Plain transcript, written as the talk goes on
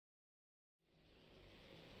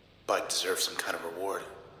Bike deserves some kind of reward.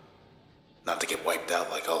 Not to get wiped out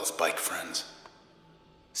like all his bike friends.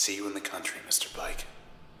 See you in the country, Mr. Bike.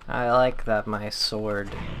 I like that my sword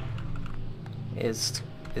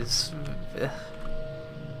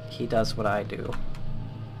he does what I do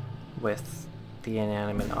with the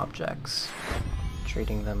inanimate objects,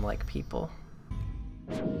 treating them like people.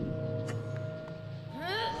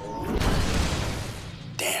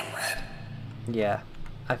 Damn, Red. Yeah,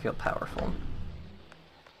 I feel powerful.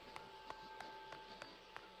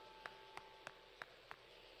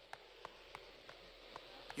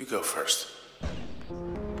 You go first.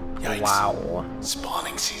 Yikes. Wow.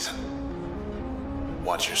 Spawning season.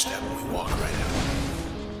 Watch your step when we walk right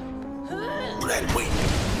out. Red, wait.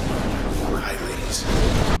 Hi, ladies.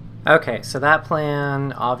 Okay, so that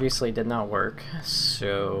plan obviously did not work,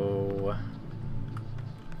 so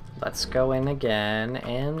let's go in again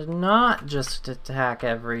and not just attack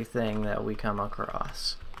everything that we come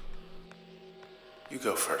across. You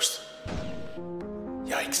go first.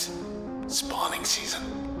 Yikes. Spawning season.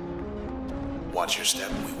 Watch your step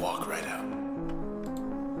when we walk right out.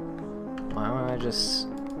 Why don't I'll just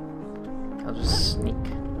sneak.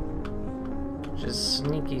 Just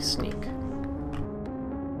sneaky sneak.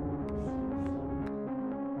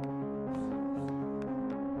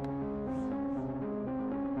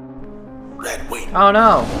 Red, wait. Oh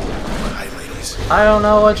no! Hi, ladies. I don't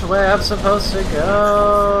know which way I'm supposed to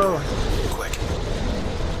go! Quick.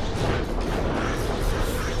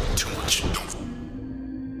 Too much. Don't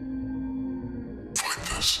fight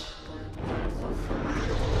this.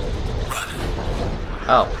 Run.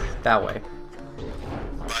 Oh, that way.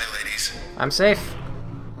 Bye, ladies. I'm safe.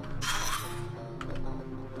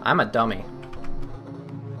 I'm a dummy.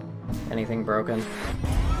 Anything broken?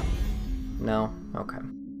 No? Okay.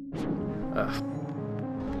 Ugh.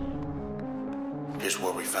 Here's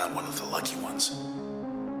where we found one of the lucky ones.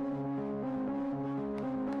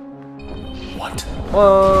 What?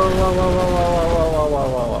 Whoa, whoa, whoa, whoa, whoa, whoa, whoa,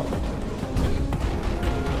 whoa, whoa.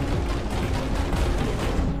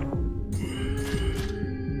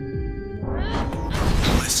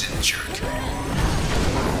 Listen, jerk.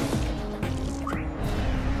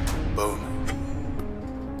 Boom.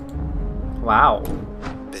 Wow.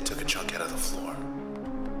 They took a chunk out of the floor.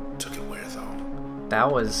 Took it where, though?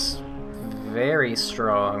 That was very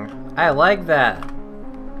strong. I like that.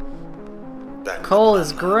 Back Cole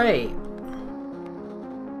is great.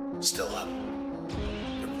 Still up.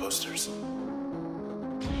 Your posters.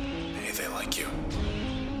 Hey, they like you.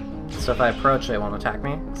 So if I approach, they won't attack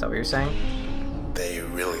me? Is that what you're saying? They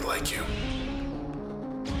really like you.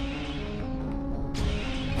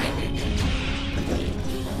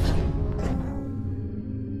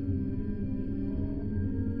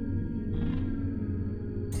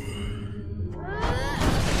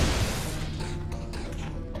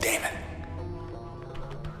 Damn it.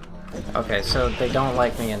 Okay, so they don't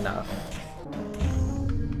like me enough.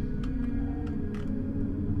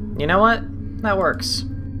 You know what? That works.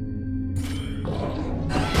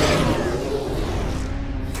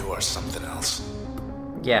 You are something else.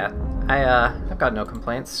 Yeah, I've got no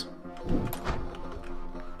complaints.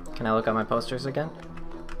 Can I look at my posters again?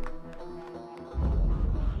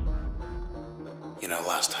 You know,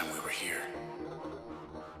 last time we were here,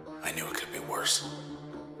 I knew it could be worse.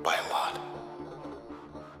 By a lot.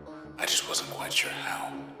 I just wasn't quite sure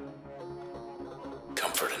how.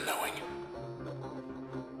 Comfort in knowing.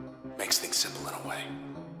 Makes things simple in a way.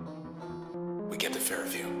 We get to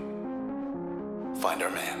Fairview. Find our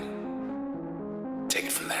man. Take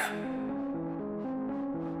it from there.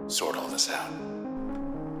 Sort all this out.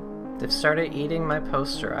 They've started eating my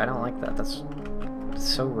poster. I don't like that. That's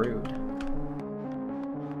so rude.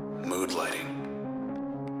 Mood lighting.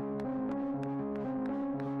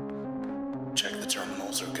 Check the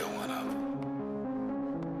terminals or go on up.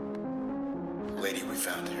 Lady we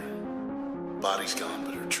found here. Body's gone,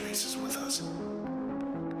 but her trace is with us.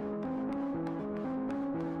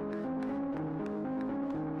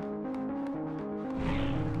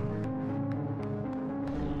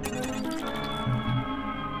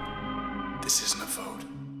 This isn't a vote.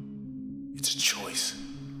 It's a choice.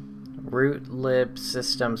 Root lib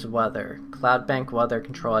systems weather. CloudBank weather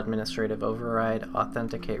control administrative override.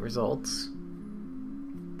 Authenticate results.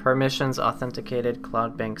 Permissions authenticated.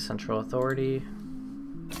 CloudBank central authority.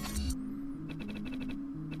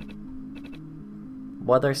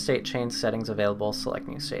 Weather state change settings available. Select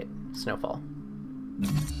new state. Snowfall.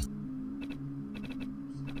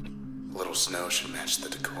 A little snow should match the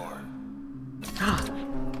decor.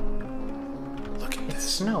 Look at It's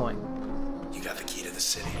this. snowing. You got the key to the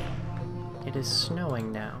city. It is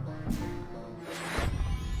snowing now.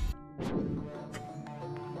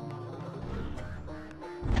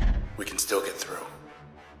 We can still get through.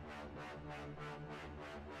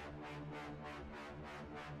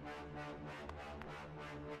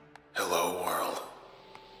 Hello, world.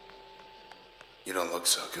 You don't look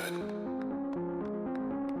so good.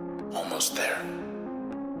 Almost there.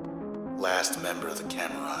 Last member of the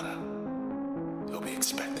Camerata. He'll be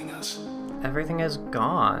expecting us. Everything is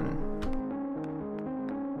gone.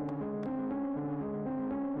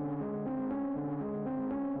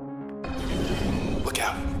 Look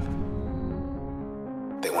out.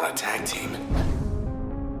 They want a tag team.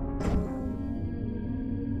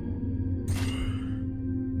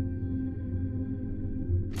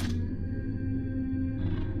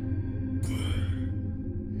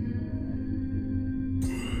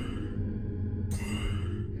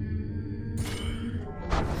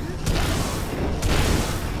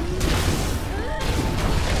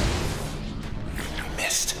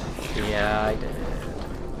 Yeah, I did.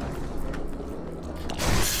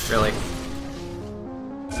 Really?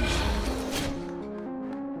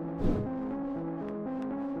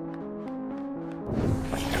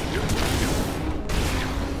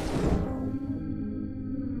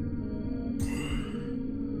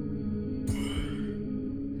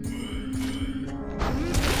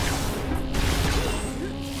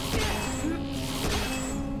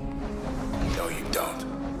 No, you don't.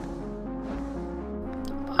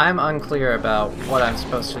 I'm unclear about what I'm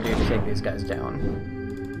supposed to do to take these guys down.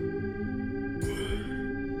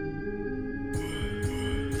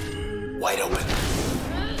 Wide open.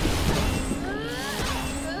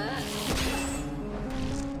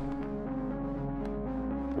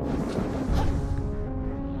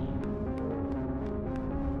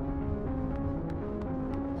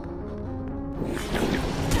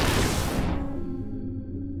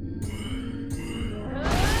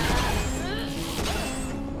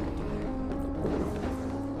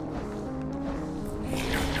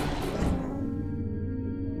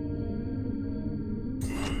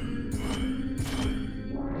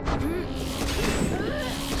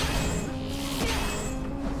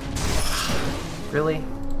 Really?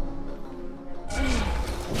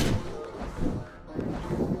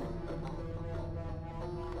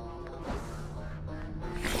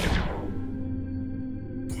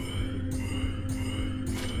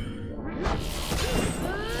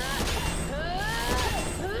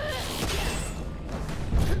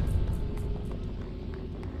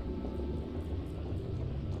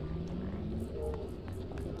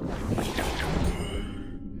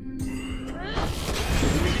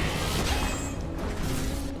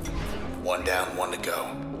 One down, one to go.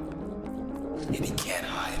 And he can't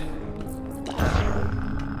hide.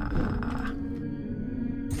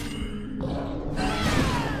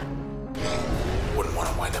 Wouldn't want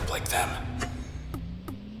to wind up like them.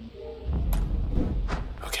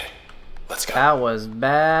 Okay, let's go. That was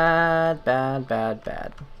bad, bad, bad,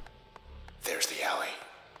 bad. There's the alley.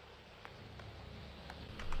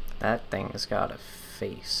 That thing's got a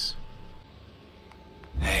face.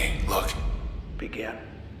 Hey, look. Begin.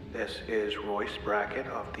 This is Royce Brackett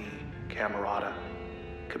of the Camerata,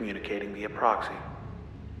 communicating via proxy.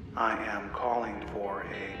 I am calling for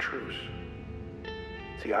a truce.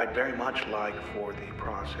 See, I'd very much like for the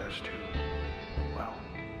process to, well,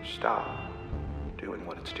 stop doing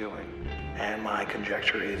what it's doing. And my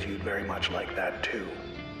conjecture is you'd very much like that too.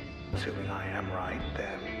 Assuming I am right,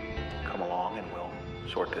 then come along and we'll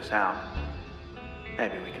sort this out.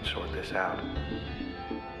 Maybe we can sort this out.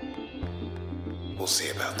 We'll see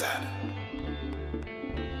about that.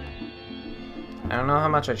 I don't know how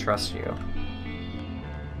much I trust you.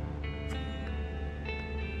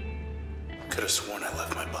 Could have sworn I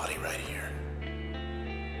left my body right here.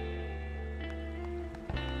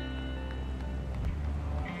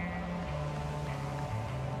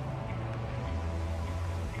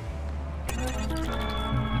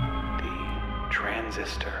 The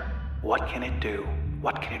transistor. What can it do?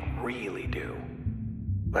 What can it really do?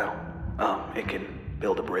 Well, it can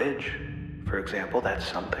build a bridge. For example, that's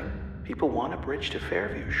something. People want a bridge to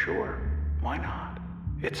Fairview, sure. Why not?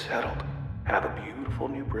 It's settled. Have a beautiful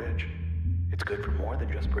new bridge. It's good for more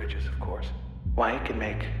than just bridges, of course. Why, it can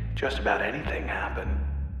make just about anything happen.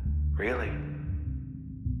 Really.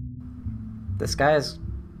 This guy is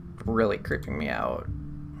really creeping me out.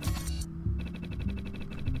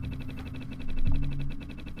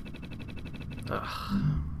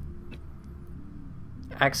 Ugh.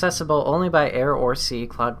 Accessible only by air or sea.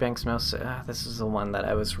 Cloudbank's most... this is the one that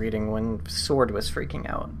I was reading when Sword was freaking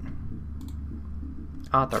out.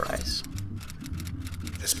 Authorize.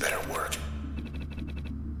 This better work.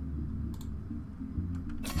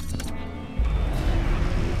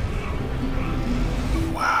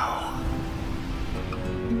 Wow.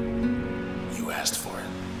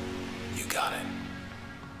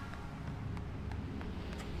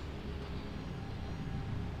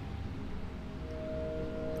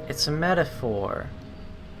 It's a metaphor.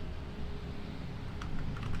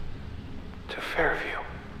 To Fairview.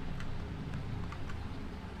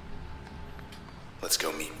 Let's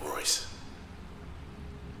go meet Royce.